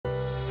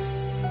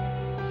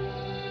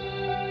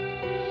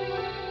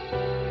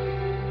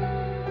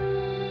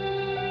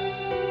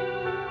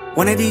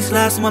One of these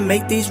lives I'ma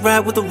make these right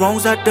with the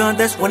wrongs I done.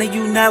 That's when I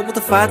unite with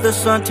the father,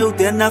 son, till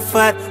then I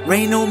fight.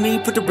 Rain on me,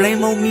 put the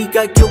blame on me.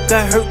 Got guilt,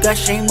 got hurt, got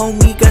shame on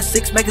me. Got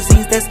 6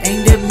 magazines that's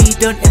aimed at me.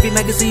 Done every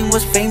magazine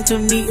was fame to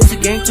me. It's a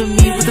game to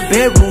me with the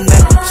bedroom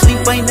at.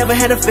 Sleep, I ain't never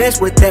had a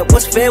vest with that.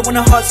 What's fair when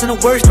the hearts and the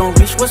words don't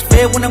reach? What's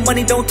fair when the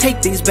money don't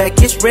take things back?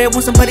 It's rare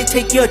when somebody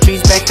take your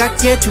dreams back. I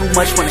care too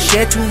much, wanna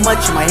share too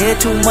much. In my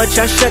head too much,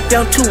 I shut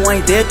down too.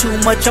 I ain't there too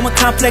much, I'm a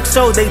complex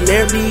soul. They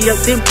layered me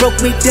up, then broke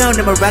me down.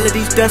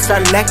 Immorality's dust,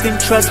 I lack in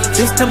trust.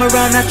 This time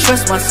around I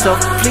trust myself.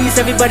 Please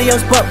everybody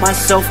else but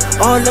myself.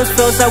 All else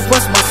fails, I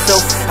was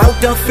myself.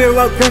 Outdone fear,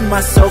 outrun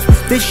myself.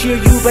 This year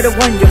you better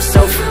won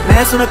yourself.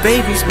 Mask on the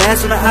babies,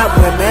 mask on the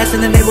outwear, mask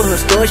in the neighborhood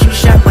stores you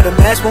shop, but the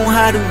mask won't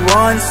hide who you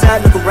on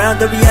inside. Look around,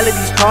 the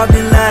reality's carved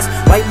in lies.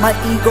 Wipe my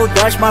ego,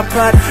 dodge my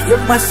pride.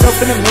 Look myself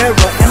in the mirror,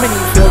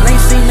 Amityville,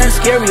 ain't seen nothing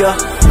scarier.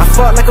 I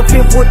fought like a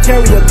pit bull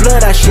terrier,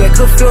 blood I shed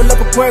could fill up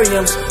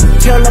aquariums.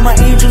 Tell all my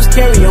angels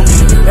carry them.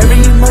 Every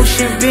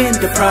emotion been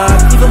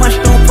deprived, even my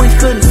strong points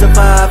couldn't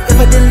survive. If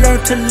I didn't learn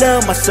to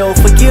love myself,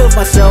 forgive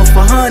myself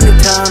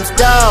 100 times,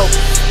 dawg.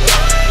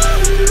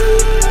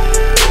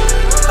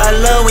 I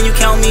love when you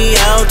count me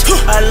out.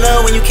 I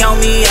love when you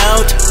count me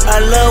out. I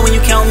love when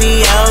you count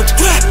me out.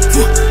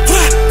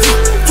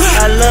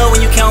 I love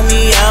when you count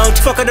me out.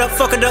 Fuck it up,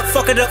 fuck it up,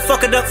 fuck it up,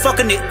 fuck it up,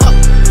 fucking it up.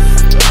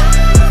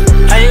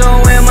 How you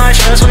gon' wear my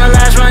shirts when the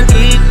lights run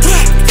deep?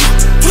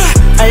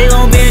 How you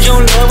gon' binge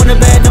on love when the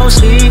bed don't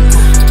sleep?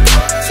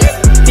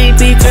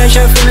 Deep, crash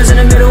your feelings in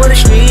the middle of the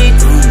street.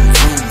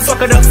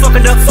 Fuck it up, fuck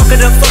it up, fuck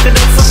it up, fuck it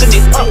up, fucking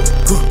it up.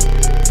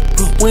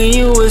 When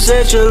you was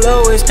at your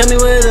lowest, tell me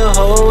where the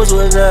hoes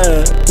was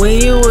at. When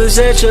you was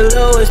at your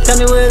lowest, tell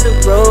me where the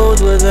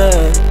roads was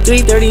at.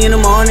 3:30 in the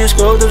morning,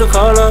 scroll through the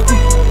call up.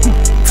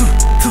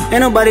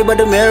 Ain't nobody but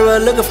the mirror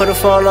looking for the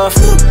fall off.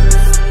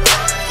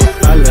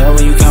 I love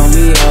when you count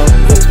me out.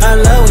 I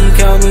love when you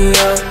count me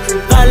out.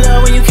 I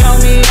love when you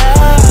count me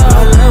out.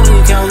 I love when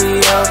you count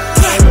me out.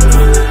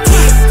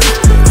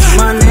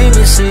 My name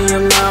is in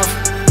your mouth.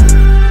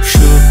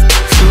 Sure.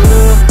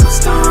 It's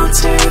gonna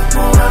take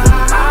more than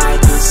I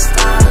can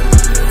stop.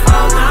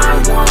 All I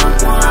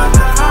want, one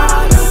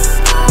heart of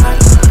fire.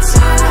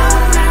 Turn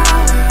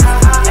around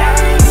and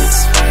days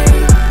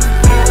fade.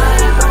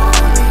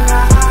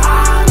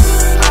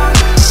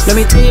 Let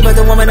me tell you about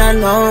the woman I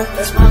know.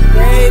 That's my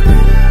baby.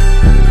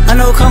 I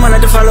know karma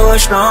like to follow her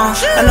strong.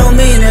 I know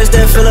millionaires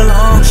that feel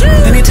alone.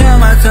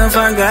 Anytime I couldn't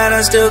find God,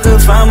 I still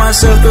could find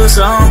myself through a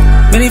song.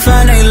 Many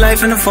find their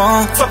life in the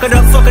phone. Fuck it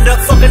up, fuck it up,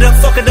 fuck it up,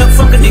 fuck it up,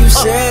 fuck it up. You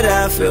said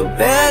I feel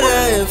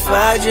better if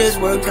I just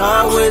work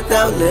hard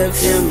without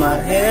lifting my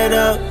head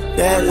up.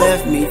 That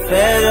left me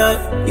fed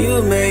up.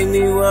 You made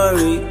me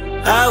worry.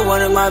 I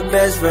wanted my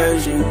best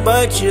version,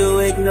 but you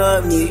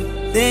ignored me.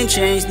 Then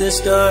changed the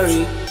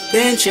story.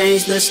 Then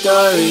change the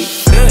story.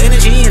 Feel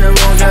energy in the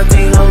room,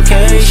 captain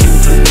location,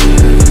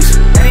 please.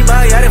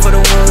 Anybody out there for the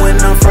one when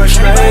I'm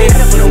frustrated?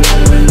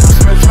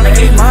 Tryna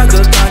keep my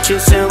good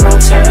conscience in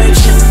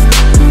rotation.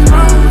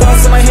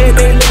 Thoughts in my head,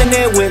 they living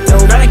there with no.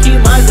 Tryna keep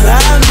my good.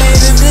 I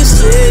made a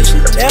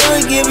decision, never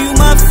give you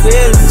my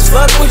feelings.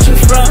 Fuck what you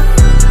from.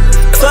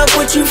 Fuck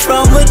what you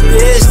from a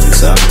distance.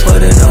 I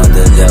put it on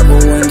the devil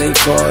when they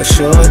fall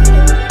short.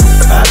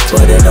 I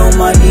put it on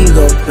my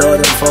ego,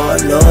 Lord of all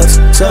lords.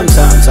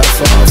 Sometimes I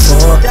fall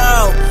for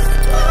doubt.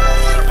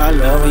 I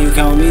love when you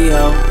count me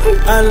out.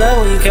 I love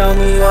when you count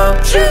me out.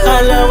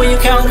 I love when you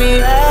count me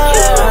out.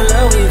 I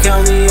love when you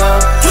count me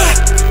out.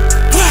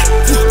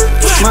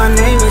 My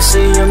name is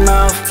in your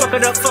mouth. Fuck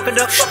it up, fuck it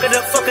up, fuck it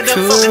up, fuck it up,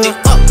 fucking it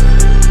up.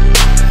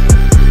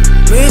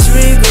 Miss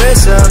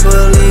regrets, I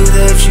believe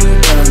that you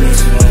done me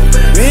wrong.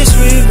 Miss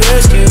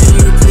regrets, can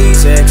you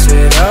please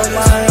exit out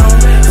my own?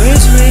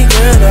 Miss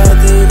regret, I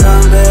think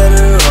I'm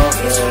better off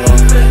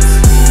alone.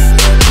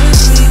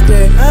 Miss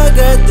regret, I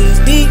got these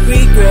deep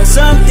regrets.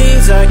 Some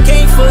things I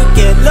can't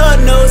forget. Lord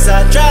knows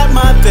I tried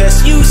my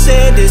best. You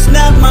said it's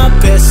not my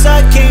best.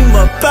 I came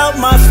up out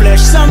my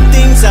flesh. Some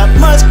things I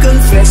must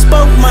confess.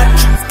 Spoke my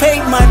truth,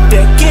 paid my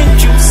debt. Can't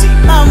you see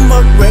I'm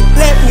a wreck?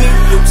 Let me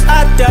loose,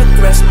 I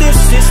digress. This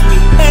is me,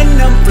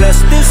 and I'm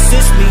blessed. This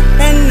is me,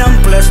 and I'm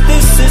blessed.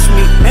 This is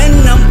me,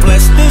 and I'm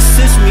blessed. This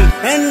is me,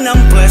 and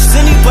I'm blessed.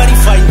 Anybody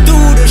fighting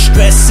through the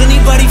stress?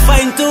 Anybody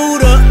fighting through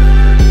the